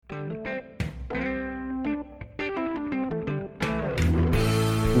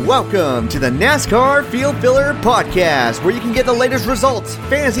Welcome to the NASCAR Field Filler Podcast, where you can get the latest results,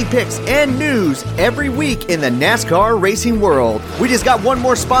 fantasy picks, and news every week in the NASCAR racing world. We just got one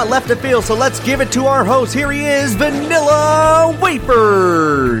more spot left to fill, so let's give it to our host. Here he is, Vanilla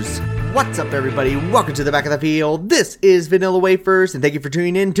Wafers. What's up, everybody? Welcome to the back of the field. This is Vanilla Wafers, and thank you for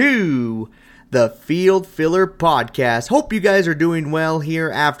tuning in to the Field Filler Podcast. Hope you guys are doing well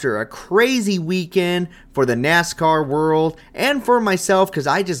here after a crazy weekend for the NASCAR world and for myself, because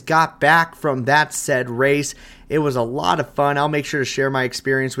I just got back from that said race. It was a lot of fun. I'll make sure to share my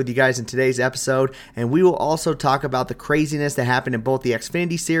experience with you guys in today's episode, and we will also talk about the craziness that happened in both the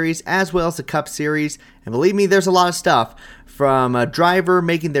Xfinity Series as well as the Cup Series. And believe me, there's a lot of stuff, from a driver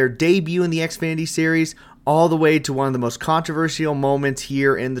making their debut in the Xfinity Series all the way to one of the most controversial moments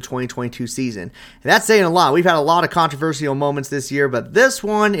here in the 2022 season. And that's saying a lot. We've had a lot of controversial moments this year, but this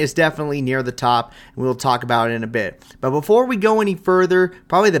one is definitely near the top, and we'll talk about it in a bit. But before we go any further,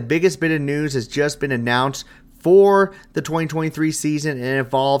 probably the biggest bit of news has just been announced for the 2023 season, and it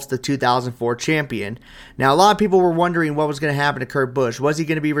involves the 2004 champion. Now, a lot of people were wondering what was going to happen to Kurt Busch. Was he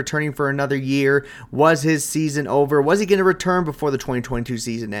going to be returning for another year? Was his season over? Was he going to return before the 2022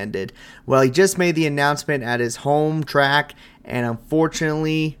 season ended? Well, he just made the announcement at his home track, and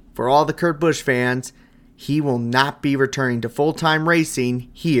unfortunately for all the Kurt Busch fans, he will not be returning to full-time racing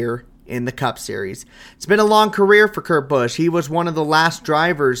here in the Cup Series. It's been a long career for Kurt Busch. He was one of the last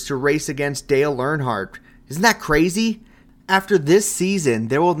drivers to race against Dale Earnhardt. Isn't that crazy? After this season,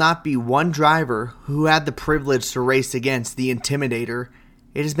 there will not be one driver who had the privilege to race against the Intimidator.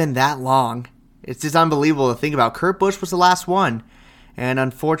 It has been that long. It's just unbelievable to think about. Kurt Busch was the last one. And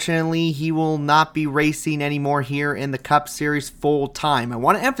unfortunately, he will not be racing anymore here in the Cup Series full time. I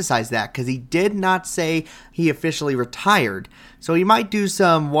want to emphasize that because he did not say he officially retired. So he might do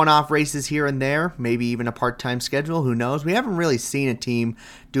some one-off races here and there, maybe even a part-time schedule. Who knows? We haven't really seen a team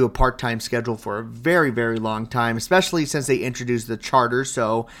do a part-time schedule for a very, very long time, especially since they introduced the charter.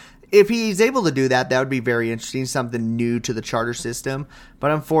 So if he's able to do that, that would be very interesting, something new to the charter system.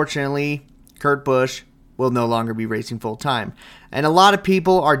 But unfortunately, Kurt Busch will no longer be racing full-time. And a lot of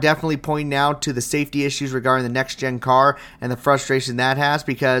people are definitely pointing out to the safety issues regarding the next-gen car and the frustration that has,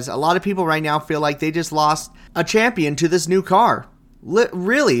 because a lot of people right now feel like they just lost a champion to this new car.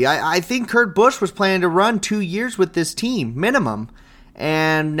 Really, I think Kurt Busch was planning to run 2 years with this team, minimum.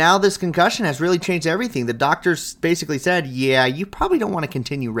 And now this concussion has really changed everything. The doctors basically said, yeah, you probably don't want to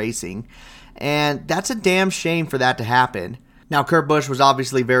continue racing. And that's a damn shame for that to happen. Now, Kurt Busch was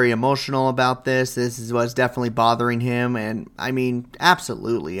obviously very emotional about this. This is what's definitely bothering him. And, I mean,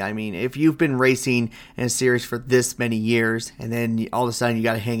 absolutely. I mean, if you've been racing in a series for this many years and then all of a sudden you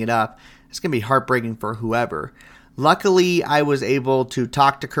got to hang it up, it's going to be heartbreaking for whoever. Luckily, I was able to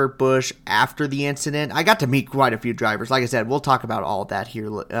talk to Kurt Busch after the incident. I got to meet quite a few drivers. Like I said, we'll talk about all of that here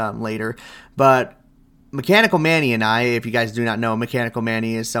later. But Mechanical Manny and I, if you guys do not know, Mechanical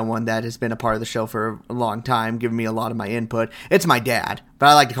Manny is someone that has been a part of the show for a long time, giving me a lot of my input. It's my dad, but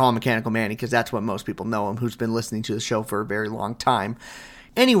I like to call him Mechanical Manny because that's what most people know him, who's been listening to the show for a very long time.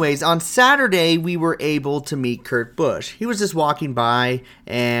 Anyways, on Saturday, we were able to meet Kurt Busch. He was just walking by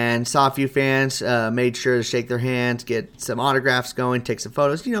and saw a few fans, made sure to shake their hands, get some autographs going, take some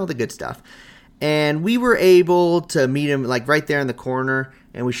photos, you know, the good stuff. And we were able to meet him like right there in the corner,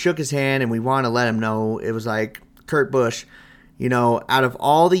 and we shook his hand, and we wanted to let him know it was like, Kurt Busch, you know, out of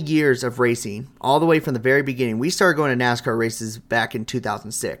all the years of racing, all the way from the very beginning, we started going to NASCAR races back in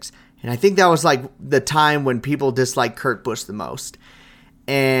 2006. And I think that was like the time when people disliked Kurt Busch the most.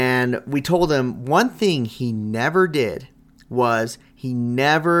 And we told him one thing he never did was he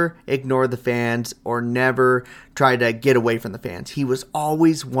never ignored the fans or never tried to get away from the fans. He was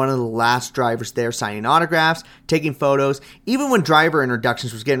always one of the last drivers there, signing autographs, taking photos. Even when driver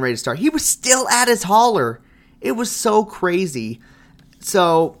introductions was getting ready to start, he was still at his hauler. It was so crazy.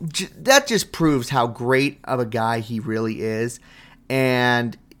 So that just proves how great of a guy he really is.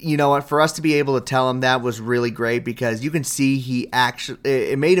 And you know what, for us to be able to tell him that was really great, because you can see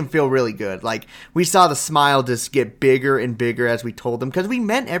it made him feel really good. Like, we saw the smile just get bigger and bigger as we told him, because we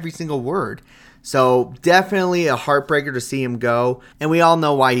meant every single word. So definitely a heartbreaker to see him go, and we all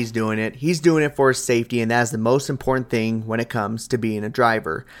know why he's doing it. He's doing it for his safety, and that's the most important thing when it comes to being a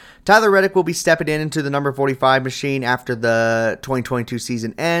driver. Tyler Reddick will be stepping into the number 45 machine after the 2022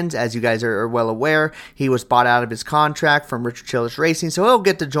 season ends. As you guys are well aware, he was bought out of his contract from Richard Childress Racing, so he'll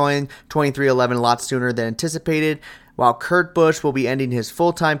get to join 23XI a lot sooner than anticipated, while Kurt Busch will be ending his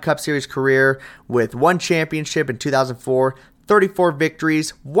full-time Cup Series career with 1 championship in 2004, 34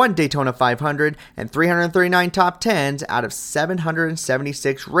 victories, 1 Daytona 500, and 339 top 10s out of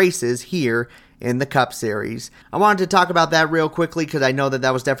 776 races here in the Cup Series. I wanted to talk about that real quickly because I know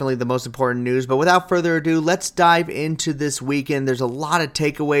that was definitely the most important news, but without further ado, let's dive into this weekend. There's a lot of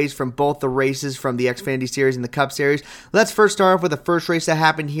takeaways from both the races from the Xfinity Series and the Cup Series. Let's first start off with the first race that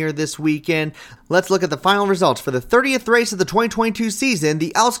happened here this weekend. Let's look at the final results for the 30th race of the 2022 season,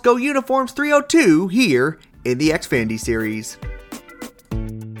 the Alsco Uniforms 302 here in the Xfinity Series.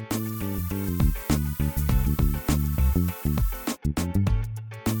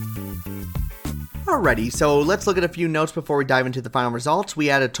 Alrighty, so let's look at a few notes before we dive into the final results. We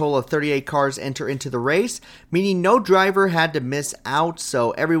had a total of 38 cars enter into the race, meaning no driver had to miss out,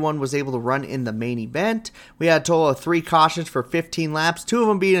 so everyone was able to run in the main event. We had a total of 3 cautions for 15 laps, 2 of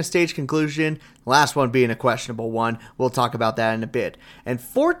them being a stage conclusion, last one being a questionable one. We'll talk about that in a bit. And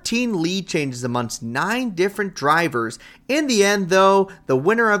 14 lead changes amongst 9 different drivers. In the end, though, the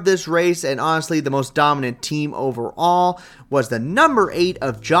winner of this race, and honestly the most dominant team overall, was the number 8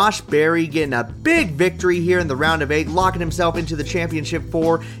 of Josh Berry, getting a big victory here in the round of 8, locking himself into the championship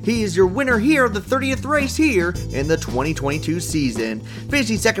 4. He is your winner here of the 30th race here in the 2022 season.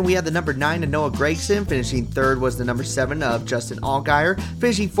 Finishing second, we had the number 9 of Noah Gragson. Finishing third was the number 7 of Justin Allgaier.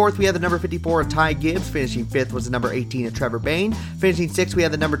 Finishing fourth, we had the number 54 of Ty Gibbs. Finishing fifth was the number 18 of Trevor Bayne. Finishing sixth, we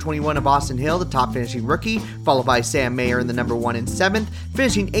had the number 21 of Austin Hill, the top finishing rookie, followed by Sam Mayer in the number 1 and 7th.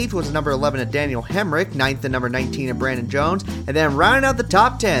 Finishing 8th was the number 11 of Daniel Hemrick, 9th the number 19 of Brandon Jones, and then rounding out the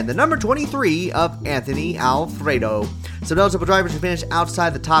top 10, the number 23 of Anthony Alfredo. Some notable drivers who finished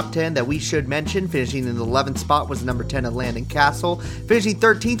outside the top 10 that we should mention. Finishing in the 11th spot was the number 10 of Landon Castle. Finishing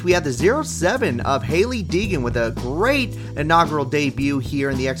 13th, we had the 07 of Haley Deegan with a great inaugural debut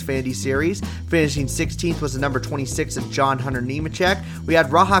here in the Xfinity Series. Finishing 16th was the number 26 of John Hunter Nemechek. We had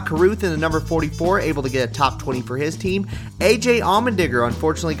Raha Caruth in the number 44, able to get a top 20 for his team. AJ Allmendinger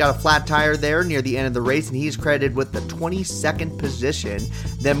unfortunately got a flat tire there near the end of the race, and he's credited with the 22nd position.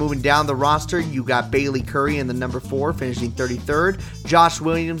 Then moving down the roster, you got Bailey Curry in the number 4, finishing 33rd. Josh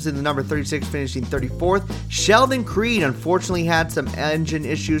Williams in the number 36, finishing 34th. Sheldon Creed unfortunately had some engine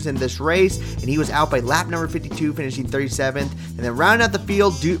issues in this race, and he was out by lap number 52, finishing 37th. And then rounding out the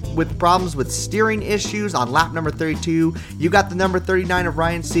field with problems with steering issues on lap number 32, you got the number 39 of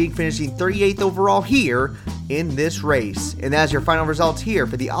Ryan Sieg, finishing 38th overall here in this race. And that's your final results here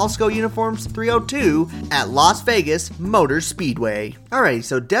for the Alsco Uniforms 302 at Las Vegas Motor Speedway. Alright,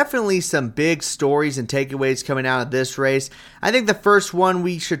 so definitely some big stories and takeaways coming out of this race. I think the first one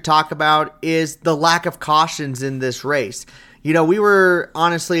we should talk about is the lack of cautions in this race. You know, we were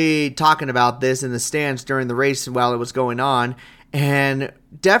honestly talking about this in the stands during the race while it was going on, and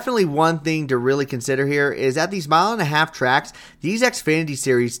definitely one thing to really consider here is at these mile-and-a-half tracks, these Xfinity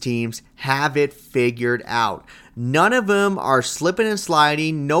Series teams have it figured out. None of them are slipping and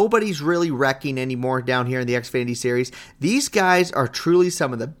sliding. Nobody's really wrecking anymore down here in the Xfinity Series. These guys are truly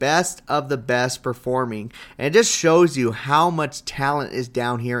some of the best performing. And it just shows you how much talent is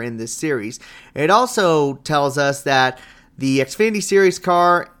down here in this series. It also tells us that the Xfinity Series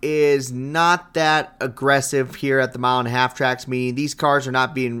car is not that aggressive here at the mile-and-a-half tracks, meaning these cars are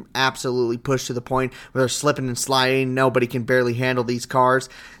not being absolutely pushed to the point where they're slipping and sliding. Nobody can barely handle these cars.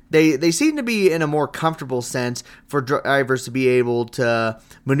 They seem to be in a more comfortable sense for drivers to be able to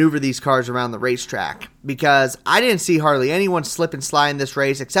maneuver these cars around the racetrack, because I didn't see hardly anyone slip and slide in this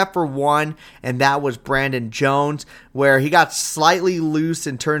race except for one, and that was Brandon Jones, where he got slightly loose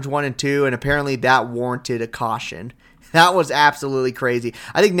in turns 1 and 2, and apparently that warranted a caution. That was absolutely crazy.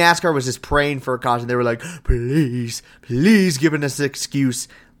 I think NASCAR was just praying for a caution. They were like, please give us an excuse.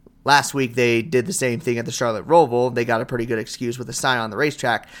 Last week, they did the same thing at the Charlotte Roval. They got a pretty good excuse with a sign on the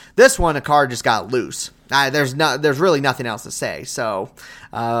racetrack. This one, a car just got loose. There's really nothing else to say. So,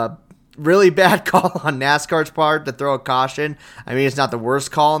 really bad call on NASCAR's part to throw a caution. I mean, it's not the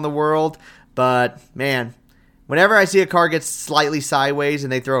worst call in the world, but man, whenever I see a car get slightly sideways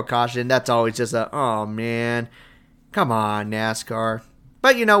and they throw a caution, that's always just oh man, come on, NASCAR.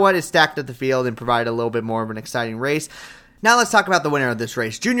 But you know what? It stacked up the field and provided a little bit more of an exciting race. Now let's talk about the winner of this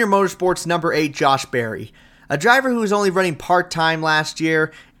race, Junior Motorsports number 8, Josh Berry. A driver who was only running part-time last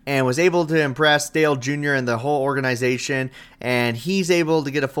year and was able to impress Dale Jr. and the whole organization, and he's able to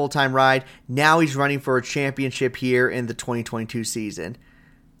get a full-time ride. Now he's running for a championship here in the 2022 season.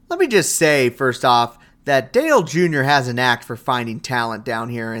 Let me just say, first off, that Dale Jr. has an knack for finding talent down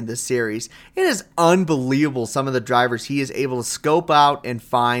here in this series. It is unbelievable some of the drivers he is able to scope out and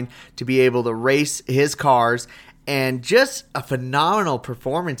find to be able to race his cars. And just a phenomenal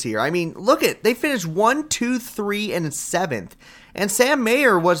performance here. I mean, look at, they finished 1, 2, 3, and 7th. And Sam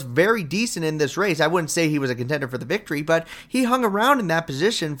Mayer was very decent in this race. I wouldn't say he was a contender for the victory, but he hung around in that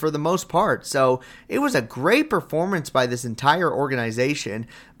position for the most part. So it was a great performance by this entire organization.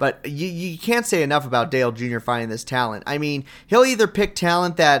 But you can't say enough about Dale Jr. finding this talent. I mean, he'll either pick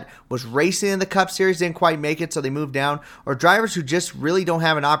talent that was racing in the Cup Series, didn't quite make it, so they moved down, or drivers who just really don't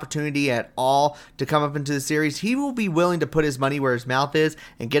have an opportunity at all to come up into the series. He will be willing to put his money where his mouth is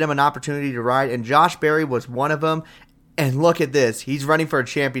and get him an opportunity to ride, and Josh Berry was one of them. And look at this. He's running for a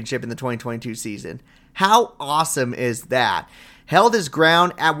championship in the 2022 season. How awesome is that? Held his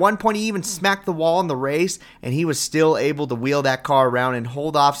ground. At one point, he even smacked the wall in the race, and he was still able to wheel that car around and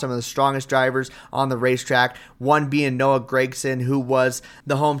hold off some of the strongest drivers on the racetrack, one being Noah Gragson, who was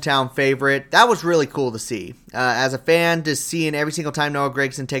the hometown favorite. That was really cool to see. As a fan, just seeing every single time Noah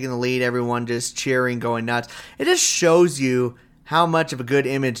Gragson taking the lead, everyone just cheering, going nuts. It just shows you how much of a good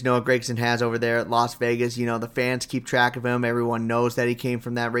image Noah Gragson has over there at Las Vegas. You know, the fans keep track of him. Everyone knows that he came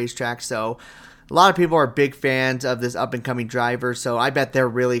from that racetrack, so a lot of people are big fans of this up-and-coming driver, so I bet they're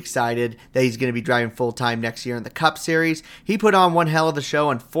really excited that he's going to be driving full-time next year in the Cup Series. He put on one hell of a show.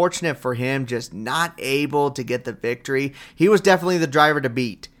 Unfortunate for him, just not able to get the victory. He was definitely the driver to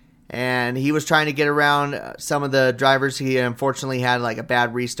beat, and he was trying to get around some of the drivers. He unfortunately had like a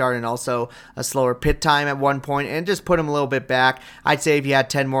bad restart and also a slower pit time at one point, and just put him a little bit back. I'd say if he had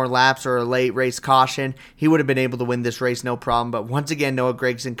 10 more laps or a late race caution, he would have been able to win this race no problem. But once again, Noah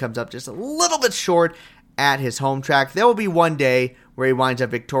Gragson comes up just a little bit short at his home track. There will be one day where he winds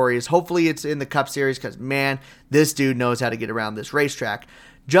up victorious. Hopefully it's in the Cup Series, because man, this dude knows how to get around this racetrack.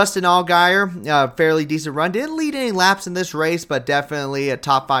 Justin Allgaier, fairly decent run. Didn't lead any laps in this race, but definitely a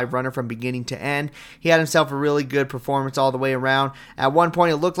top 5 runner from beginning to end. He had himself a really good performance all the way around. At one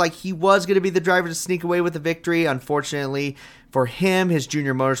point, it looked like he was going to be the driver to sneak away with the victory. Unfortunately for him, his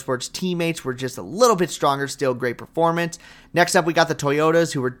Junior Motorsports teammates were just a little bit stronger. Still great performance. Next up, we got the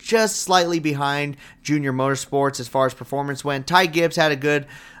Toyotas, who were just slightly behind Junior Motorsports as far as performance went. Ty Gibbs had a good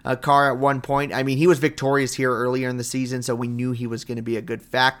car at one point. I mean, he was victorious here earlier in the season, so we knew he was going to be a good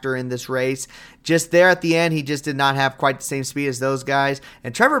factor in this race. Just there at the end, he just did not have quite the same speed as those guys.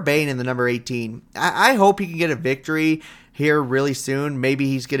 And Trevor Bayne in the number 18. I hope he can get a victory here really soon. Maybe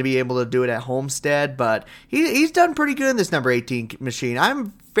he's going to be able to do it at Homestead, but he's done pretty good in this number 18 machine.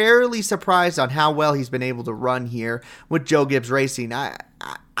 I'm fairly surprised on how well he's been able to run here with Joe Gibbs Racing.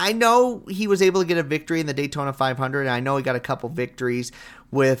 I know he was able to get a victory in the Daytona 500, and I know he got a couple victories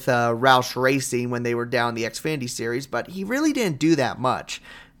with Roush Racing when they were down the Xfinity Series, but he really didn't do that much.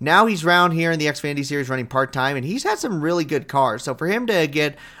 Now he's around here in the Xfinity Series running part-time, and he's had some really good cars. So for him to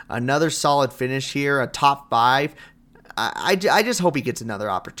get another solid finish here, a top 5, I just hope he gets another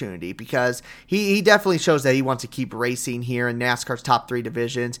opportunity, because he definitely shows that he wants to keep racing here in NASCAR's top 3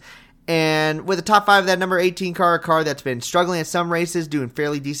 divisions. And with the top 5 of that number 18 car, a car that's been struggling at some races, doing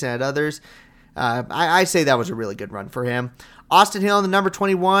fairly decent at others, I say that was a really good run for him. Austin Hill in the number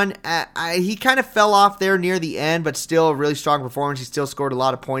 21, he kind of fell off there near the end, but still a really strong performance. He still scored a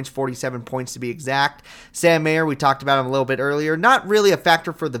lot of points, 47 points to be exact. Sam Mayer, we talked about him a little bit earlier, not really a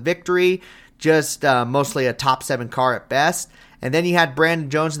factor for the victory, just mostly a top 7 car at best. And then you had Brandon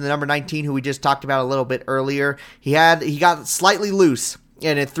Jones in the number 19, who we just talked about a little bit earlier. He got slightly loose,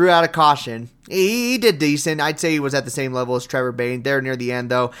 and it threw out a caution. He did decent. I'd say he was at the same level as Trevor Bayne. There near the end,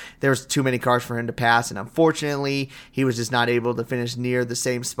 though, there was too many cars for him to pass, and unfortunately, he was just not able to finish near the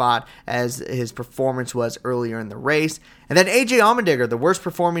same spot as his performance was earlier in the race. And then AJ Allmendinger, the worst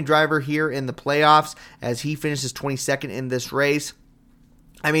performing driver here in the playoffs, as he finishes 22nd in this race.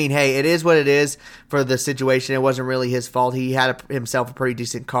 I mean, hey, it is what it is for the situation. It wasn't really his fault. He had himself a pretty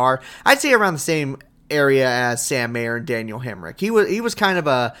decent car. I'd say around the same area as Sam Mayer and Daniel Hemrick. He was kind of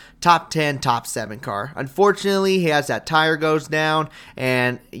a top 10, top 7 car. Unfortunately, he has that tire goes down,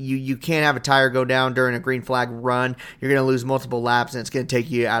 and you can't have a tire go down during a green flag run. You're going to lose multiple laps, and it's going to take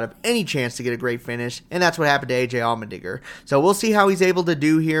you out of any chance to get a great finish, and that's what happened to AJ Allmendinger. So we'll see how he's able to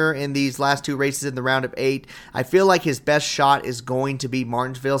do here in these last 2 races in the round of 8. I feel like his best shot is going to be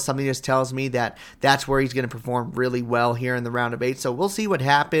Martinsville. Something just tells me that that's where he's going to perform really well here in the round of 8. So we'll see what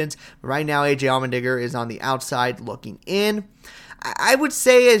happens. But right now, AJ Allmendinger is on the outside looking in. I would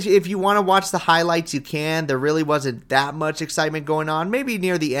say if you want to watch the highlights, you can. There really wasn't that much excitement going on. Maybe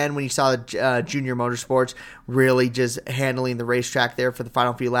near the end when you saw the Junior Motorsports really just handling the racetrack there for the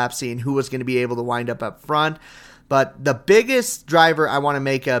final few laps, seeing who was going to be able to wind up front. But the biggest driver I want to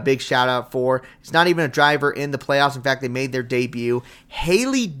make a big shout out for, it's not even a driver in the playoffs. In fact, they made their debut.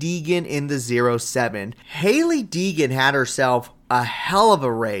 Hailie Deegan in the 07. Hailie Deegan had herself a hell of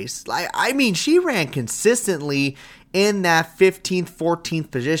a race. I mean, she ran consistently in that 15th,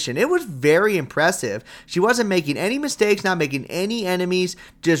 14th position. It was very impressive. She wasn't making any mistakes, not making any enemies,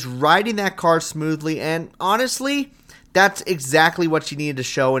 just riding that car smoothly. And honestly, that's exactly what she needed to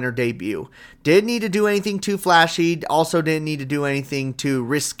show in her debut. Didn't need to do anything too flashy. Also didn't need to do anything too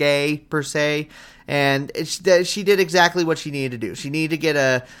risque, per se. And she did exactly what she needed to do. She needed to get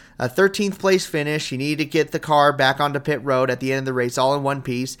a 13th place finish. She needed to get the car back onto pit road at the end of the race all in one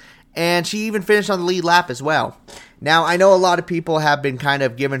piece. And she even finished on the lead lap as well. Now, I know a lot of people have been kind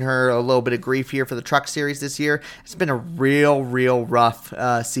of giving her a little bit of grief here for the Truck Series this year. It's been a real rough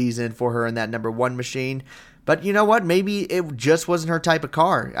season for her in that number 1 machine. But you know what? Maybe it just wasn't her type of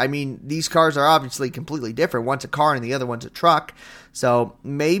car. I mean, these cars are obviously completely different. One's a car and the other one's a truck. So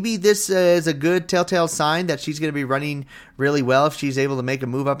maybe this is a good telltale sign that she's going to be running really well if she's able to make a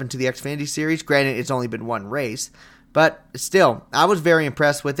move up into the Xfinity Series. Granted, it's only been one race. But still, I was very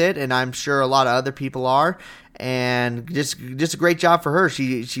impressed with it, and I'm sure a lot of other people are. And just a great job for her.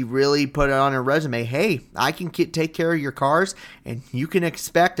 She really put it on her resume. Hey, I can take care of your cars, and you can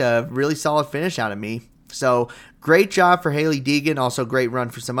expect a really solid finish out of me. So great job for Hailie Deegan. Also great run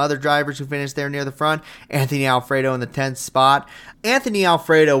for some other drivers who finished there near the front. Anthony Alfredo in the 10th spot. Anthony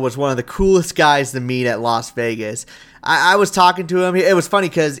Alfredo was one of the coolest guys to meet at Las Vegas. I was talking to him. It was funny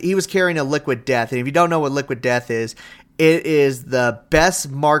because he was carrying a Liquid Death. And if you don't know what Liquid Death is, it is the best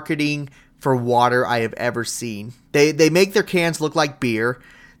marketing for water I have ever seen. They make their cans look like beer.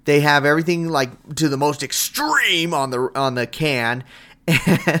 They have everything like to the most extreme on the can.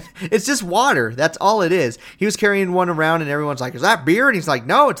 And it's just water. That's all it is. He was carrying one around and everyone's like, is that beer? And he's like,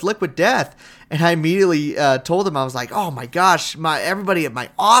 no, it's Liquid Death. And I immediately told him, I was like, oh my gosh, everybody at my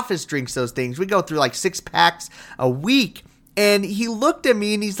office drinks those things. We go through like 6 packs a week. And he looked at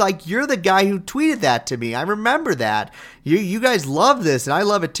me and he's like, you're the guy who tweeted that to me. I remember that. You guys love this and I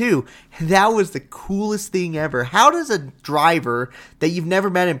love it too. And that was the coolest thing ever. How does a driver that you've never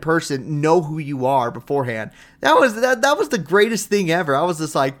met in person know who you are beforehand? That was the greatest thing ever. I was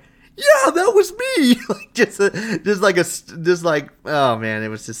just like, yeah, that was me. Oh man, it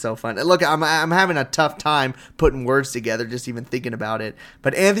was just so fun. Look, I'm having a tough time putting words together, just even thinking about it.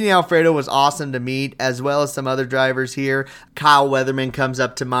 But Anthony Alfredo was awesome to meet, as well as some other drivers here. Kyle Weatherman comes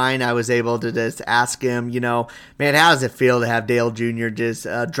up to mind. I was able to just ask him, man, how does it feel to have Dale Jr. just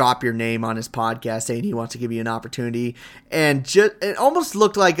drop your name on his podcast, saying he wants to give you an opportunity? And it almost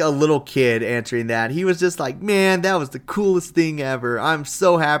looked like a little kid answering that. He was just like, man, that was the coolest thing ever. I'm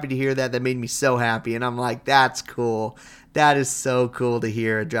so happy to hear that. That made me so happy. And I'm like, that's cool. That is so cool to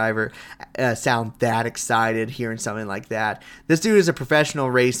hear a driver sound that excited hearing something like that. This dude is a professional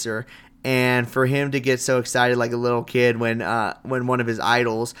racer. And for him to get so excited like a little kid when one of his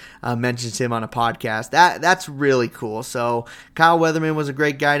idols mentions him on a podcast, that's really cool. So Kyle Weatherman was a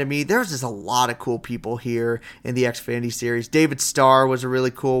great guy to meet. There's just a lot of cool people here in the Xfinity Series. David Starr was a really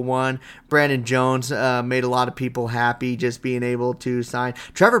cool one. Brandon Jones made a lot of people happy just being able to sign.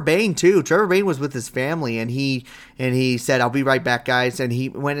 Trevor Bayne too. Trevor Bayne was with his family and he said, I'll be right back, guys. And he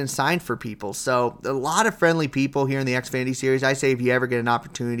went and signed for people. So a lot of friendly people here in the Xfinity Series. I say if you ever get an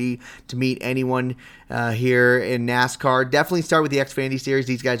opportunity to meet anyone here in NASCAR, definitely start with the Xfinity Series.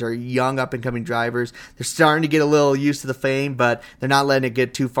 These guys are young, up-and-coming drivers. They're starting to get a little used to the fame, but they're not letting it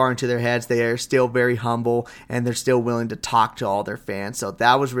get too far into their heads. They are still very humble, and they're still willing to talk to all their fans. So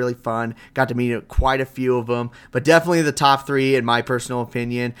that was really fun. Got to meet quite a few of them, but definitely the top 3, in my personal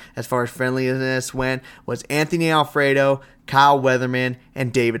opinion, as far as friendliness went, was Anthony Alfredo, Kyle Weatherman,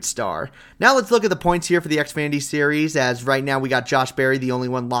 and David Starr. Now let's look at the points here for the Xfinity Series, as right now we got Josh Berry, the only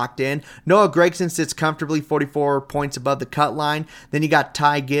one locked in. Noah Gragson sits comfortably 44 points above the cut line. Then you got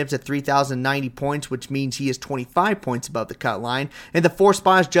Ty Gibbs at 3,090 points, which means he is 25 points above the cut line. In the 4th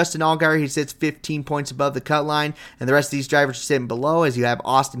spot is Justin Allgaier. He sits 15 points above the cut line, and the rest of these drivers are sitting below, as you have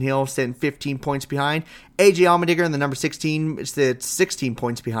Austin Hill sitting 15 points behind. AJ Allmendinger in the number 16 sits 16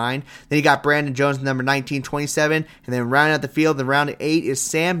 points behind. Then you got Brandon Jones in the number 19, 27. And then rounding out the field, the round 8 is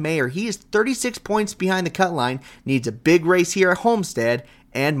Sam Mayer. He is 36 points behind the cut line. Needs a big race here at Homestead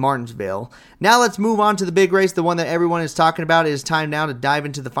and Martinsville. Now let's move on to the big race, the one that everyone is talking about. It is time now to dive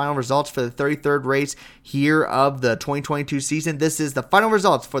into the final results for the 33rd race here of the 2022 season. This is the final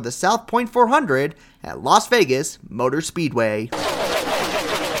results for the South Point 400 at Las Vegas Motor Speedway.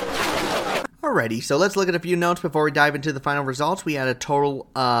 Alrighty, so let's look at a few notes before we dive into the final results. We had a total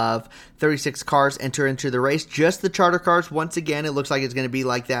of 36 cars enter into the race, just the charter cars. Once again, it looks like it's going to be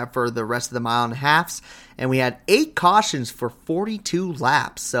like that for the rest of the mile and a halves. And we had 8 cautions for 42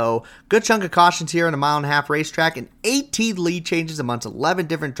 laps. So good chunk of cautions here on a mile and a half racetrack. And 18 lead changes amongst 11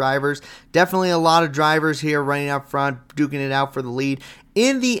 different drivers. Definitely a lot of drivers here running up front, duking it out for the lead.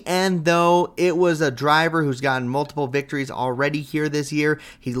 In the end, though, it was a driver who's gotten multiple victories already here this year.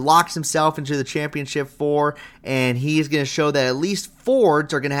 He locks himself into the championship 4, and he is going to show that at least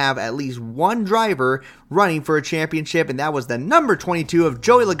Fords are going to have at least one driver running for a championship, and that was the number 22 of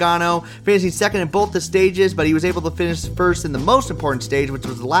Joey Logano, finishing second in both the stages, but he was able to finish first in the most important stage, which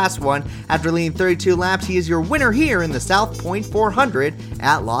was the last one. After leading 32 laps, he is your winner here in the South Point 400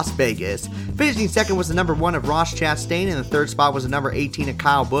 at Las Vegas. Finishing second was the number 1 of Ross Chastain, and the third spot was the number 18 of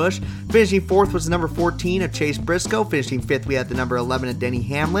Kyle Busch. Finishing fourth was the number 14 of Chase Briscoe. Finishing fifth, we had the number 11 of Denny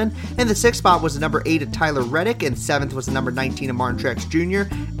Hamlin, and the sixth spot was the number 8 of Tyler Reddick, and seventh was the number 19 of Martin Truex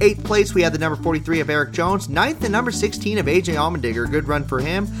Jr. Eighth place, we had the number 43 of Eric Jones. Ninth, the number 16 of AJ Allmendinger. Good run for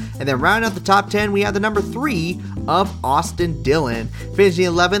him. And then rounding out the top 10, we had the number 3 of Austin Dillon. Finishing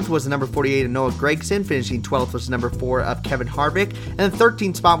 11th was the number 48 of Noah Gragson. Finishing 12th was the number 4 of Kevin Harvick. And the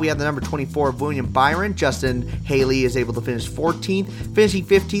 13th spot, we had the number 24 of William Byron. Justin Haley is able to finish 14th. Finishing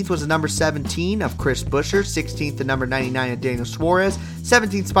 15th was the number 17 of Chris Buescher. 16th, the number 99 of Daniel Suarez.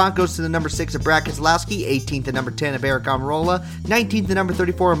 17th spot goes to the number 6 of Brad Keselowski. 18th, the number 10 of Eric Almirola. 19th, the number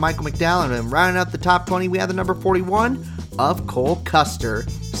 34 of Michael McDowell. And then rounding out the top 20, we had the number 41 of Cole Custer.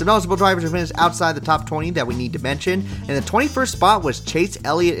 Some notable drivers who finished outside the top 20 that we need to mention. And the 21st spot was Chase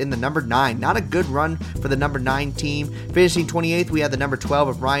Elliott in the number 9. Not a good run for the number 9 team. Finishing 28th, we had the number 12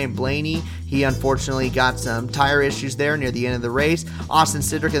 of Ryan Blaney. He unfortunately got some tire issues there near the end of the race. Austin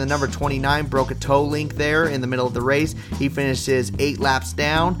Cindric in the number 29 broke a toe link there in the middle of the race. He finishes 8 laps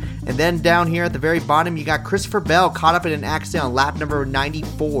down. And then down here at the very bottom, you got Christopher Bell caught up in an accident on lap number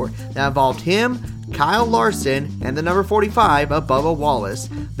 94. That involved him, Kyle Larson, and the number 45 of Bubba Wallace.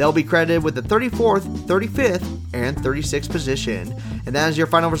 They'll be credited with the 34th, 35th, and 36th position. And that is your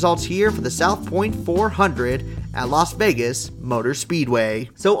final results here for the South Point 400 at Las Vegas Motor Speedway.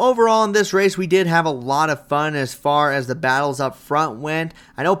 So overall in this race, we did have a lot of fun as far as the battles up front went.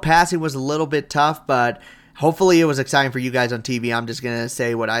 I know passing was a little bit tough, but hopefully it was exciting for you guys on TV. I'm just going to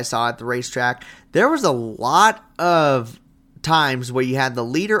say what I saw at the racetrack. There was a lot of times where you had the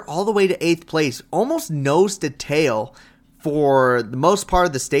leader all the way to 8th place, almost nose to tail for the most part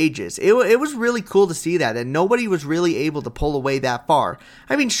of the stages. It was really cool to see that nobody was really able to pull away that far.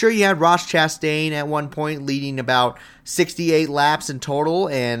 I mean, sure, you had Ross Chastain at one point leading about 68 laps in total,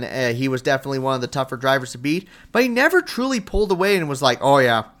 and he was definitely one of the tougher drivers to beat, but he never truly pulled away and was like, oh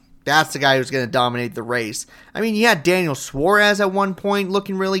yeah, that's the guy who's going to dominate the race. I mean, you had Daniel Suarez at one point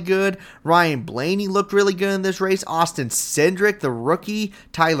looking really good. Ryan Blaney looked really good in this race. Austin Cindric, the rookie.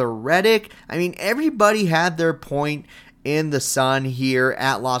 Tyler Reddick. I mean, everybody had their point in the sun here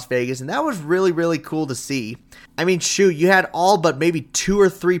at Las Vegas, and that was really, really cool to see. I mean, shoot, you had all but maybe 2 or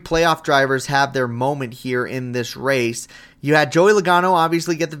 3 playoff drivers have their moment here in this race. You had Joey Logano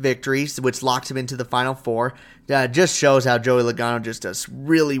obviously get the victory, which locks him into the Final Four. Just shows how Joey Logano just does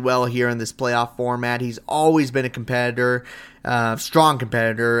really well here in this playoff format. He's always been a competitor, strong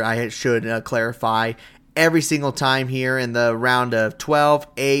competitor, I should clarify. Every single time here in the round of 12,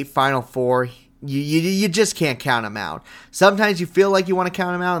 8, Final Four, you just can't count him out. Sometimes you feel like you want to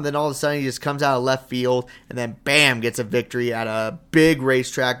count him out, and then all of a sudden he just comes out of left field, and then bam, gets a victory at a big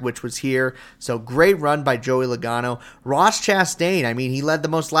racetrack, which was here. So great run by Joey Logano. Ross Chastain, I mean, he led the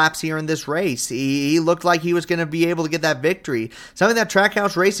most laps here in this race. He looked like he was going to be able to get that victory. Something that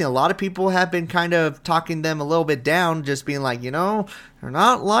Trackhouse Racing, a lot of people have been kind of talking them a little bit down, just being like, they're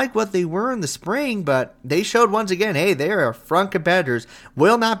not like what they were in the spring, but they showed once again, hey, they are front competitors.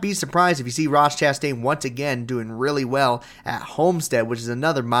 Will not be surprised if you see Ross Chastain once again doing really well at Homestead, which is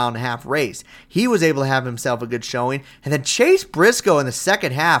another 1.5-mile race. He was able to have himself a good showing. And then Chase Briscoe in the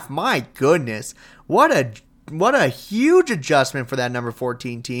second half, my goodness, what a huge adjustment for that number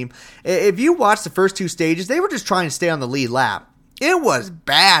 14 team. If you watch the first 2 stages, they were just trying to stay on the lead lap. It was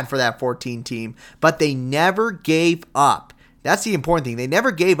bad for that 14 team, but they never gave up. That's the important thing. They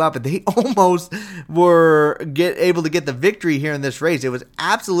never gave up, and they almost were able to get the victory here in this race. It was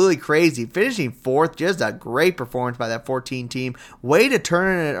absolutely crazy. Finishing 4th, just a great performance by that 14 team. Way to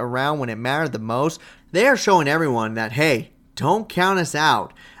turn it around when it mattered the most. They are showing everyone that, hey, don't count us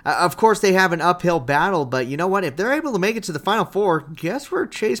out. Of course, they have an uphill battle, but you know what? If they're able to make it to the Final Four, guess where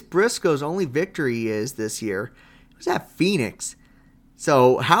Chase Briscoe's only victory is this year? It was at Phoenix.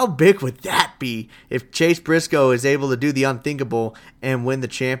 So how big would that be if Chase Briscoe is able to do the unthinkable and win the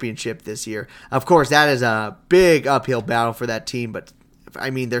championship this year? Of course, that is a big uphill battle for that team, but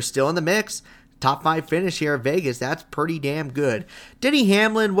I mean, they're still in the mix. Top 5 finish here at Vegas, that's pretty damn good. Denny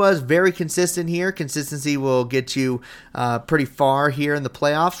Hamlin was very consistent here. Consistency will get you pretty far here in the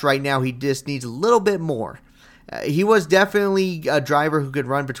playoffs. Right now, he just needs a little bit more. He was definitely a driver who could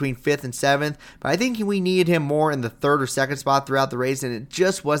run between 5th and 7th, but I think we needed him more in the 3rd or 2nd spot throughout the race, and it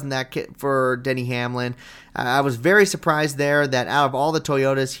just wasn't that for Denny Hamlin. I was very surprised there that out of all the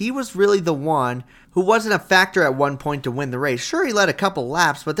Toyotas, he was really the one who wasn't a factor at one point to win the race. Sure, he led a couple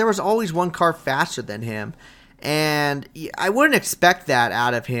laps, but there was always one car faster than him, and I wouldn't expect that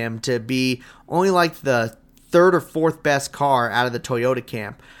out of him to be only like the 3rd or 4th best car out of the Toyota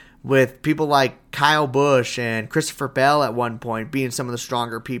camp, with people like Kyle Busch and Christopher Bell at one point being some of the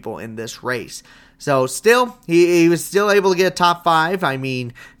stronger people in this race. So still, he was still able to get a top 5. I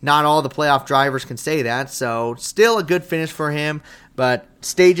mean, not all the playoff drivers can say that, so still a good finish for him, but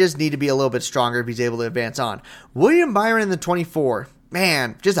stages need to be a little bit stronger if he's able to advance on. William Byron in the 24.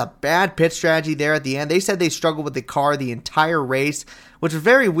 Man, just a bad pit strategy there at the end. They said they struggled with the car the entire race, which was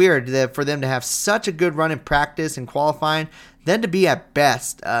very weird for them to have such a good run in practice and qualifying, then to be at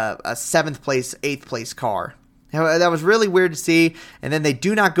best a 7th place, 8th place car. That was really weird to see. And then they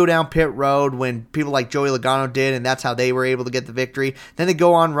do not go down pit road when people like Joey Logano did, and that's how they were able to get the victory. Then they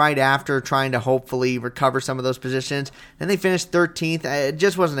go on right after, trying to hopefully recover some of those positions. Then they finished 13th. It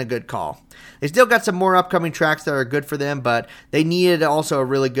just wasn't a good call. They still got some more upcoming tracks that are good for them, but they needed also a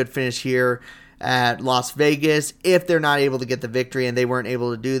really good finish here at Las Vegas if they're not able to get the victory, and they weren't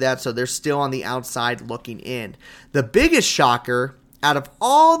able to do that, so they're still on the outside looking in. The biggest shocker out of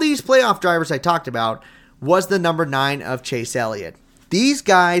all these playoff drivers I talked about was the number 9 of Chase Elliott. These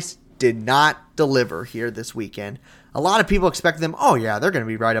guys did not deliver here this weekend. A lot of people expected them, oh yeah, they're going to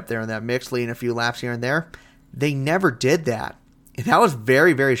be right up there in that mix, leading a few laps here and there. They never did that. And that was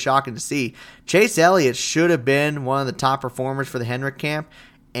very, very shocking to see. Chase Elliott should have been one of the top performers for the Hendrick camp,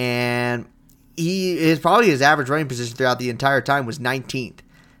 and probably his average running position throughout the entire time was 19th.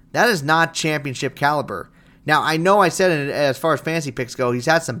 That is not championship caliber. Now, I know I said as far as fantasy picks go, he's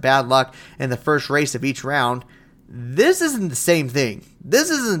had some bad luck in the first race of each round. This isn't the same thing.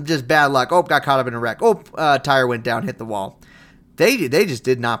 This isn't just bad luck. Oh, got caught up in a wreck. Oh, tire went down, hit the wall. They just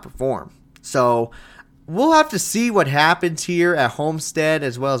did not perform. So we'll have to see what happens here at Homestead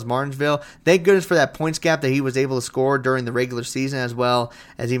as well as Martinsville. Thank goodness for that points gap that he was able to score during the regular season as well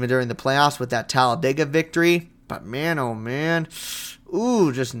as even during the playoffs with that Talladega victory. But man, oh man.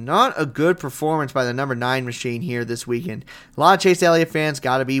 Ooh, just not a good performance by the number 9 machine here this weekend. A lot of Chase Elliott fans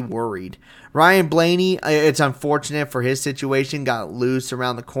got to be worried. Ryan Blaney, it's unfortunate for his situation, got loose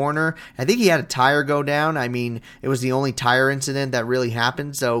around the corner. I think he had a tire go down. I mean, it was the only tire incident that really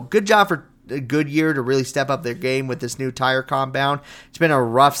happened. So good job for Goodyear to really step up their game with this new tire compound. It's been a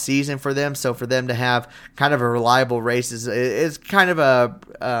rough season for them, so for them to have kind of a reliable race is kind of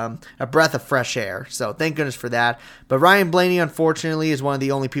a breath of fresh air. So thank goodness for that. But Ryan Blaney, unfortunately, is one of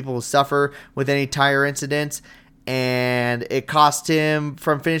the only people who suffer with any tire incidents, and it cost him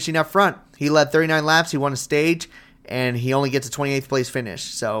from finishing up front. He led 39 laps, he won a stage, and he only gets a 28th place finish.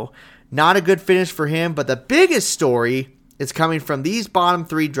 So not a good finish for him, but the biggest story is coming from these bottom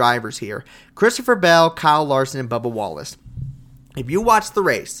 3 drivers here: Christopher Bell, Kyle Larson, and Bubba Wallace. If you watched the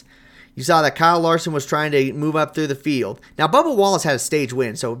race, you saw that Kyle Larson was trying to move up through the field. Now, Bubba Wallace had a stage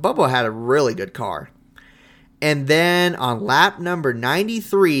win, so Bubba had a really good car. And then on lap number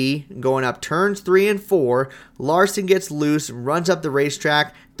 93, going up turns 3 and 4, Larson gets loose, runs up the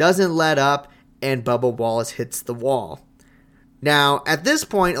racetrack, doesn't let up, and Bubba Wallace hits the wall. Now, at this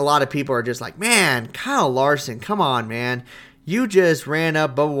point, a lot of people are just like, man, Kyle Larson, come on, man. You just ran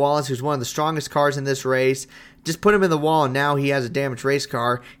up Bubba Wallace, who's one of the strongest cars in this race. Just put him in the wall, and now he has a damaged race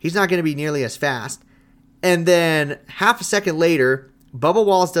car. He's not going to be nearly as fast. And then half a second later, Bubba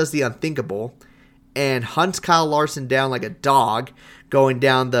Wallace does the unthinkable and hunts Kyle Larson down like a dog going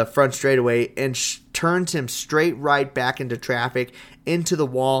down the front straightaway and turns him straight right back into traffic, into the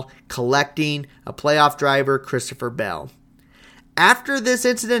wall, collecting a playoff driver, Christopher Bell. After this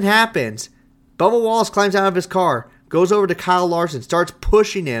incident happens, Bubba Wallace climbs out of his car, goes over to Kyle Larson, starts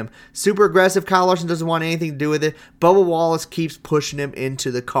pushing him. Super aggressive. Kyle Larson doesn't want anything to do with it. Bubba Wallace keeps pushing him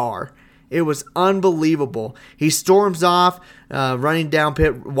into the car. It was unbelievable. He storms off, walking down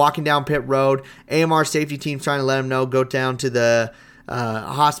pit road. AMR safety team's trying to let him know, go down to the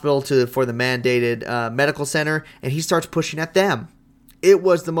hospital for the mandated medical center, and he starts pushing at them. It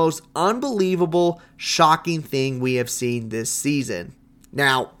was the most unbelievable, shocking thing we have seen this season.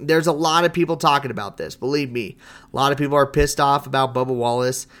 Now, there's a lot of people talking about this, believe me. A lot of people are pissed off about Bubba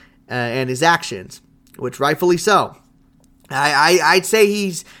Wallace and his actions, which rightfully so. I'd say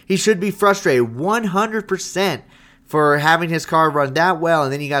he should be frustrated 100% for having his car run that well,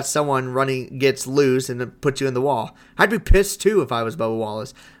 and then you got someone gets loose and puts you in the wall. I'd be pissed too if I was Bubba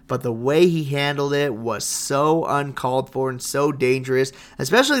Wallace. but the way he handled it was so uncalled for and so dangerous,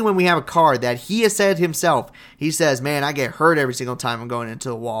 especially when we have a car that he has said himself. He says, man, I get hurt every single time I'm going into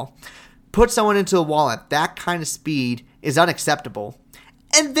the wall. Put someone into the wall at that kind of speed is unacceptable.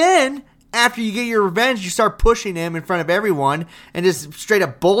 And then, after you get your revenge, you start pushing him in front of everyone and just straight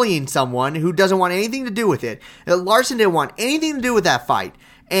up bullying someone who doesn't want anything to do with it. Larson didn't want anything to do with that fight.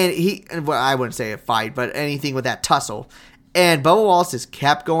 And I wouldn't say a fight, but anything with that tussle. And Bubba Wallace just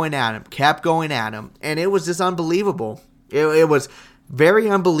kept going at him, and it was just unbelievable. It was very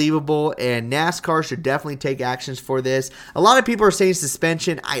unbelievable, and NASCAR should definitely take actions for this. A lot of people are saying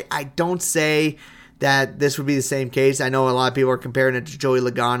suspension. I don't say that this would be the same case. I know a lot of people are comparing it to Joey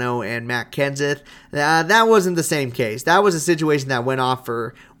Logano and Matt Kenseth. That wasn't the same case. That was a situation that went off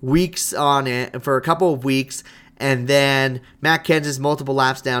for weeks on it, for a couple of weeks, and then Matt Kenseth, multiple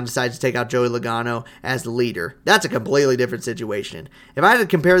laps down, decides to take out Joey Logano as the leader. That's a completely different situation. If I had to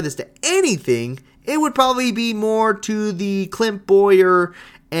compare this to anything, it would probably be more to the Clint Bowyer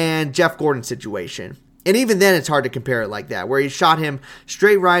and Jeff Gordon situation. And even then, it's hard to compare it like that, where he shot him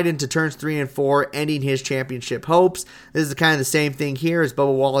straight right into turns 3 and 4, ending his championship hopes. This is kind of the same thing here, as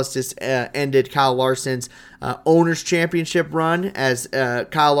Bubba Wallace just ended Kyle Larson's owner's championship run, as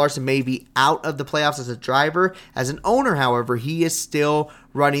Kyle Larson may be out of the playoffs as a driver. As an owner, however, he is still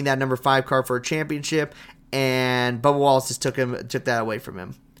running that number 5 car for a championship, and Bubba Wallace just took that away from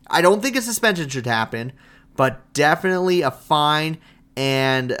him. I don't think a suspension should happen, but definitely a fine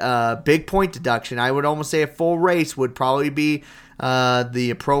and big point deduction. I would almost say a full race would probably be the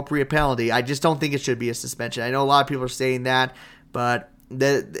appropriate penalty. I just don't think it should be a suspension. I know a lot of people are saying that, but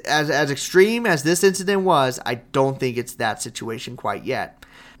as extreme as this incident was, I don't think it's that situation quite yet.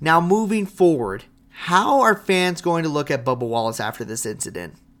 Now, moving forward, how are fans going to look at Bubba Wallace after this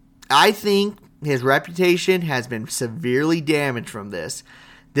incident? I think his reputation has been severely damaged from this.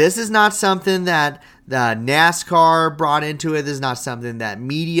 This is not something that the NASCAR brought into it. This is not something that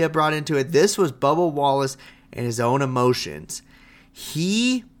media brought into it. This was Bubba Wallace and his own emotions.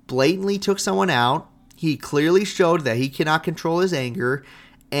 He blatantly took someone out. He clearly showed that he cannot control his anger,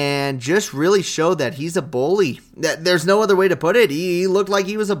 and just really showed that he's a bully. There's no other way to put it. He looked like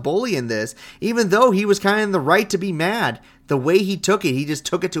he was a bully in this, even though he was kind of in the right to be mad. The way he took it, he just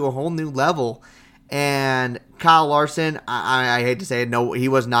took it to a whole new level. And Kyle Larson, I hate to say it, no, he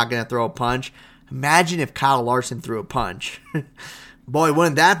was not going to throw a punch. Imagine if Kyle Larson threw a punch. Boy,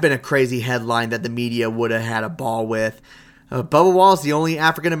 wouldn't that have been a crazy headline that the media would have had a ball with. Bubba Wallace, the only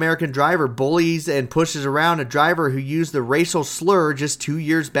African-American driver, bullies and pushes around a driver who used the racial slur just 2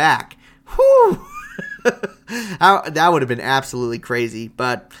 years back. Whew! That would have been absolutely crazy.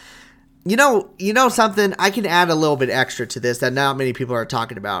 But you know something? I can add a little bit extra to this that not many people are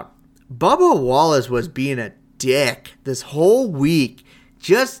talking about. Bubba Wallace was being a dick this whole week,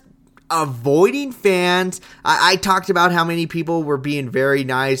 just avoiding fans. I talked about how many people were being very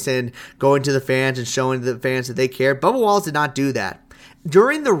nice and going to the fans and showing the fans that they cared. Bubba Wallace did not do that.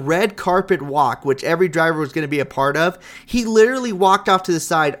 During the red carpet walk, which every driver was going to be a part of, he literally walked off to the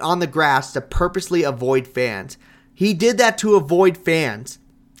side on the grass to purposely avoid fans. He did that to avoid fans,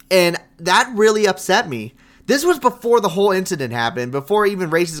 and that really upset me. This was before the whole incident happened, before even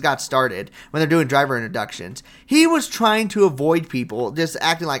races got started, when they're doing driver introductions. He was trying to avoid people, just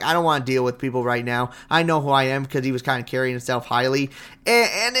acting like, I don't want to deal with people right now. I know who I am, because he was kind of carrying himself highly.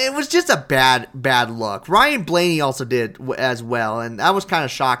 And it was just a bad look. Ryan Blaney also did as well, and that was kind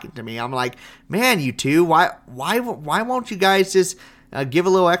of shocking to me. I'm like, man, you two, why won't you guys just give a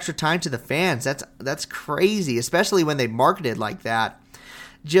little extra time to the fans? That's crazy, especially when they marketed like that.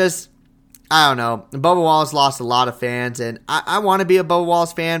 I don't know. Bubba Wallace lost a lot of fans, and I want to be a Bubba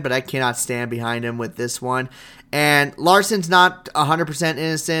Wallace fan, but I cannot stand behind him with this one. And Larson's not 100%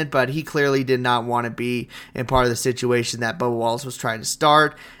 innocent, but he clearly did not want to be in part of the situation that Bubba Wallace was trying to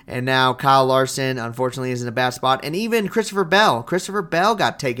start. And now Kyle Larson, unfortunately, is in a bad spot. And even Christopher Bell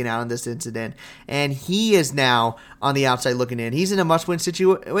got taken out in this incident, and he is now on the outside looking in. He's in a must-win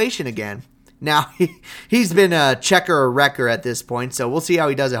situation again. Now, he's been a checker or wrecker at this point, so we'll see how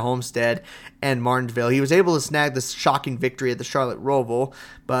he does at Homestead and Martinsville. He was able to snag this shocking victory at the Charlotte Roval,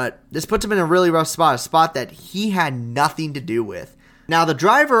 but this puts him in a really rough spot, a spot that he had nothing to do with. Now, the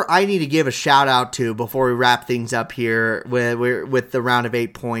driver I need to give a shout-out to before we wrap things up here with the round of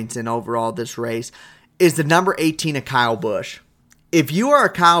 8 points and overall this race is the number 18 of Kyle Busch. If you are a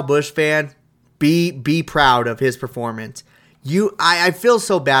Kyle Busch fan, be proud of his performance. I feel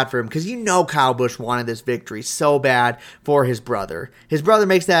so bad for him because Kyle Busch wanted this victory so bad for his brother. His brother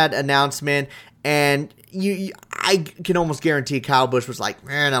makes that announcement, and I can almost guarantee Kyle Busch was like,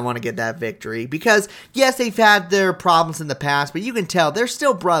 man, I want to get that victory. Because, yes, they've had their problems in the past, but you can tell they're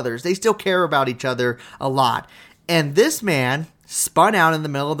still brothers. They still care about each other a lot. And this man spun out in the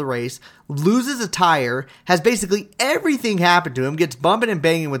middle of the race, loses a tire, has basically everything happen to him, gets bumping and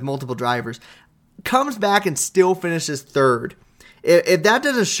banging with multiple drivers, comes back and still finishes third. If that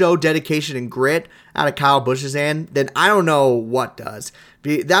doesn't show dedication and grit out of Kyle Busch's end, then I don't know what does.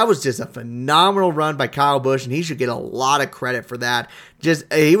 That was just a phenomenal run by Kyle Busch, and he should get a lot of credit for that.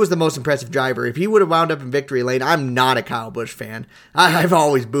 He was the most impressive driver. If he would have wound up in victory lane, I'm not a Kyle Busch fan. I've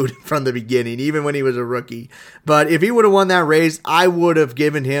always booed him from the beginning, even when he was a rookie. But if he would have won that race, I would have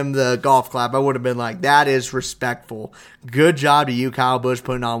given him the golf clap. I would have been like, that is respectful. Good job to you, Kyle Busch,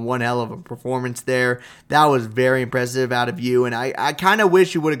 putting on one hell of a performance there. That was very impressive out of you, and I kind of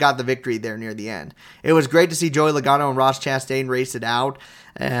wish you would have got the victory there near the end. It was great to see Joey Logano and Ross Chastain race it out.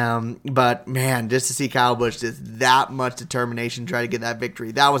 But man, just to see Kyle Busch just that much determination to try to get that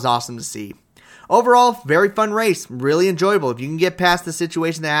victory, that was awesome to see. Overall, very fun race, really enjoyable. If you can get past the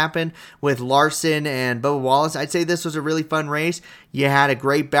situation that happened with Larson and Bubba Wallace, I'd say this was a really fun race. You had a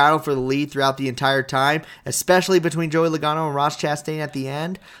great battle for the lead throughout the entire time, especially between Joey Logano and Ross Chastain at the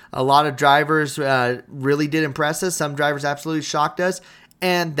end. A lot of drivers really did impress us. Some drivers absolutely shocked us.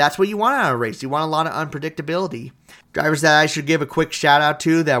 And that's what you want out of a race. You want a lot of unpredictability. Drivers that I should give a quick shout out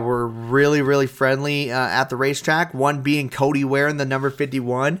to that were really, really friendly at the racetrack. One being Cody Ware in the number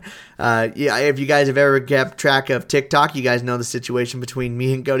 51. If you guys have ever kept track of TikTok, you guys know the situation between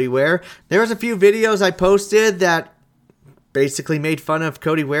me and Cody Ware. There was a few videos I posted that basically made fun of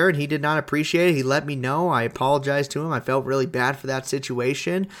Cody Ware, and he did not appreciate it. He let me know. I apologized to him. I felt really bad for that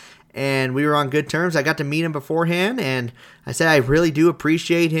situation. And we were on good terms. I got to meet him beforehand, and I said I really do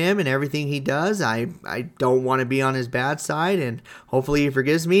appreciate him and everything he does. I don't want to be on his bad side, and hopefully he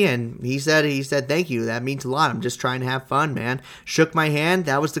forgives me. And he said thank you. That means a lot. I'm just trying to have fun, man. Shook my hand.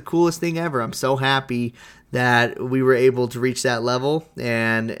 That was the coolest thing ever. I'm so happy that we were able to reach that level,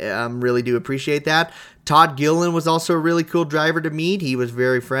 and really do appreciate that. Todd Gilliland was also a really cool driver to meet. He was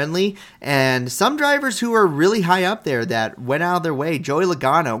very friendly. And some drivers who are really high up there that went out of their way. Joey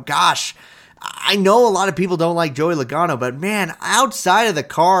Logano, gosh, I know a lot of people don't like Joey Logano, but man, outside of the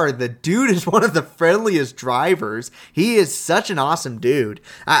car, the dude is one of the friendliest drivers. He is such an awesome dude.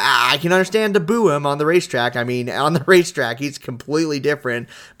 I can understand to boo him on the racetrack. I mean, on the racetrack, he's completely different.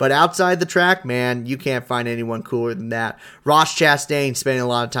 But outside the track, man, you can't find anyone cooler than that. Ross Chastain spending a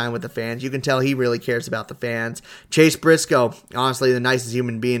lot of time with the fans. You can tell he really cares about the fans. Chase Briscoe, honestly, the nicest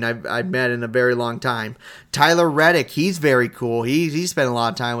human being I've met in a very long time. Tyler Reddick, he's very cool. He spent a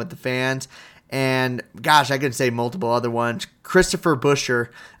lot of time with the fans. And gosh, I could say multiple other ones. Christopher Buescher.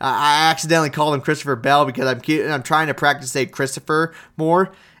 I accidentally called him Christopher Bell because I'm trying to practice to say Christopher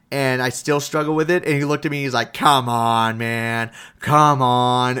more, and I still struggle with it. And he looked at me, he's like, come on, man. Come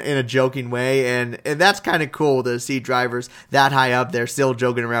on, in a joking way. And that's kind of cool to see drivers that high up there still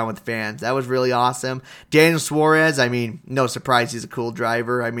joking around with fans. That was really awesome. Daniel Suarez, I mean, no surprise he's a cool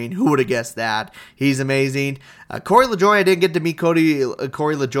driver. I mean, who would have guessed that? He's amazing. Corey LaJoie, I didn't get to meet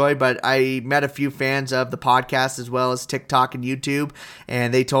Corey LaJoie, but I met a few fans of the podcast as well as TikTok and YouTube,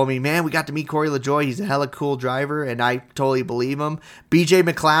 and they told me, man, we got to meet Corey LaJoie. He's a hella cool driver, and I totally believe him. BJ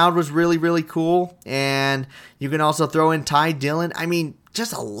McLeod was really, really cool, and you can also throw in Ty Dillon. I mean,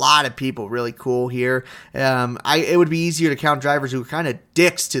 just a lot of people really cool here. It would be easier to count drivers who are kind of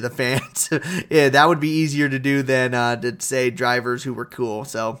dicks to the fans. Yeah, that would be easier to do than to say drivers who were cool.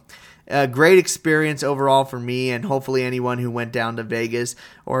 So a great experience overall for me, and hopefully anyone who went down to Vegas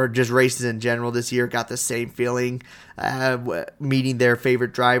or just races in general this year got the same feeling meeting their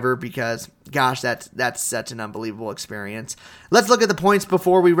favorite driver, because gosh, that's such an unbelievable experience. Let's look at the points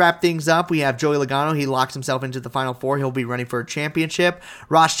before we wrap things up. We have Joey Logano. He locks himself into the Final Four. He'll be running for a championship.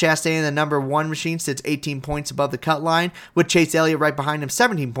 Ross Chastain, the number one machine, sits 18 points above the cut line, with Chase Elliott right behind him,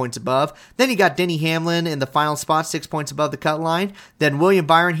 17 points above. Then you got Denny Hamlin in the final spot, 6 points above the cut line. Then William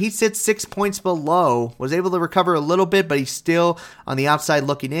Byron, he sits 6 points below. Was able to recover a little bit, but he's still on the outside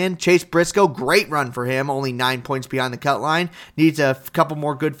looking in. Chase Briscoe, great run for him, only 9 points behind the cut line. Needs a couple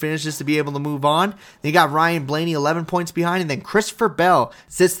more good finishes to be able to move on. Then you got Ryan Blaney, 11 points behind, and then Christopher Bell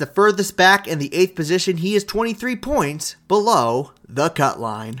sits the furthest back in the 8th position. He is 23 points below the cut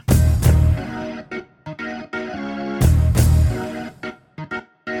line.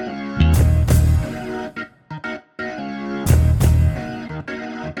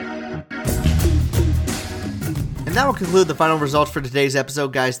 And that will conclude the final results for today's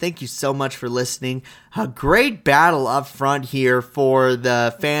episode, guys. Thank you so much for listening. A great battle up front here for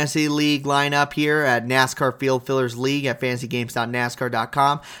the Fantasy League lineup here at NASCAR Field Fillers League at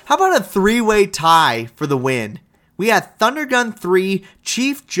fantasygames.nascar.com. How about a 3-way tie for the win? we had Thundergun 3,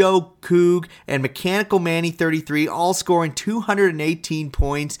 Chief Joe Coog, and Mechanical Manny 33 all scoring 218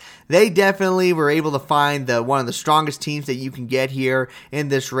 points. They definitely were able to find one of the strongest teams that you can get here in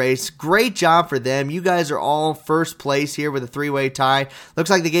this race. Great job for them. You guys are all first place here with a 3-way tie. Looks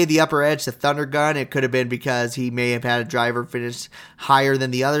like they gave the upper edge to Thundergun. It could have been because he may have had a driver finish higher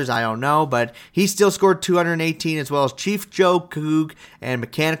than the others. I don't know, but he still scored 218, as well as Chief Joe Coog and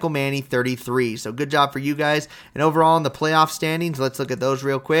Mechanical Manny 33. So good job for you guys. And overall in the playoff standings, let's look at those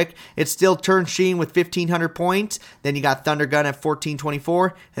real quick. It's still Turn Sheen with 1,500 points. Then you got Thundergun at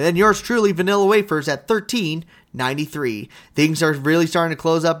 1,424. And then yours truly, Vanilla Wafers, at 1,393. Things are really starting to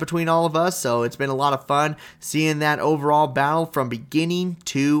close up between all of us, so it's been a lot of fun seeing that overall battle from beginning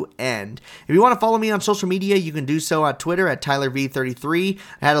to end. If you want to follow me on social media, you can do so at Twitter at TylerV33.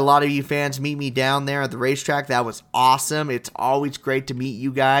 I had a lot of you fans meet me down there at the racetrack. That was awesome. It's always great to meet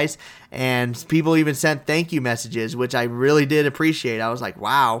you guys, and people even sent thank you messages, which I really did appreciate. I was like,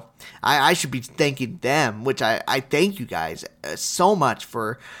 wow, I should be thanking them, which I thank you guys so much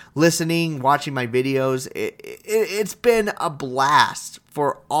for listening, watching my videos. It's been a blast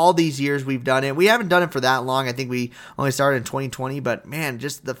for all these years we've done it. We haven't done it for that long. I think we only started in 2020, but man,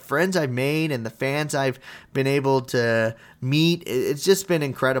 just the friends I've made and the fans I've been able to meet, it's just been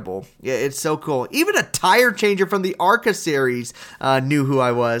incredible. It's so cool. Even a tire changer from the ARCA series knew who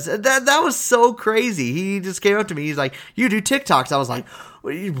I was. That was so crazy. He just came up to me. He's like, "You do TikToks?" I was like,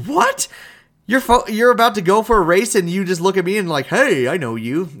 "What? You're about to go for a race and you just look at me and like, hey, I know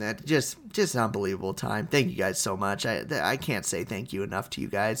you." That just an unbelievable time. Thank you guys so much. I can't say thank you enough to you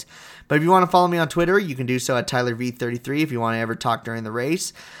guys. But if you want to follow me on Twitter, you can do so at TylerV33 if you want to ever talk during the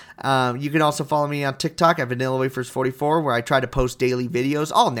race. You can also follow me on TikTok at VanillaWafers44, where I try to post daily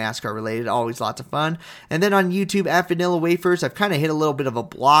videos, all NASCAR related, always lots of fun. And then on YouTube at Vanilla Wafers, I've kind of hit a little bit of a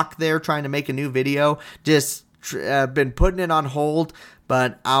block there trying to make a new video. Just been putting it on hold,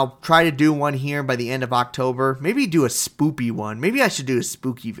 but I'll try to do one here by the end of October. Maybe do a spoopy one. Maybe I should do a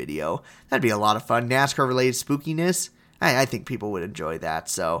spooky video. That'd be a lot of fun. NASCAR related spookiness. I think people would enjoy that.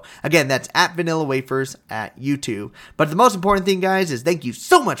 So, again, that's at Vanilla Wafers at YouTube. But the most important thing, guys, is thank you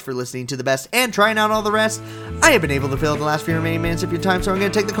so much for listening to the best and trying out all the rest. I have been able to fill the last few remaining minutes of your time, so I'm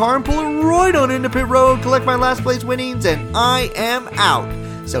going to take the car and pull it right on into pit road, collect my last place winnings, and I am out.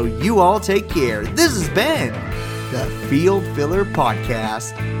 So you all take care. This has been the Field Filler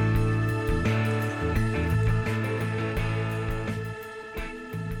Podcast.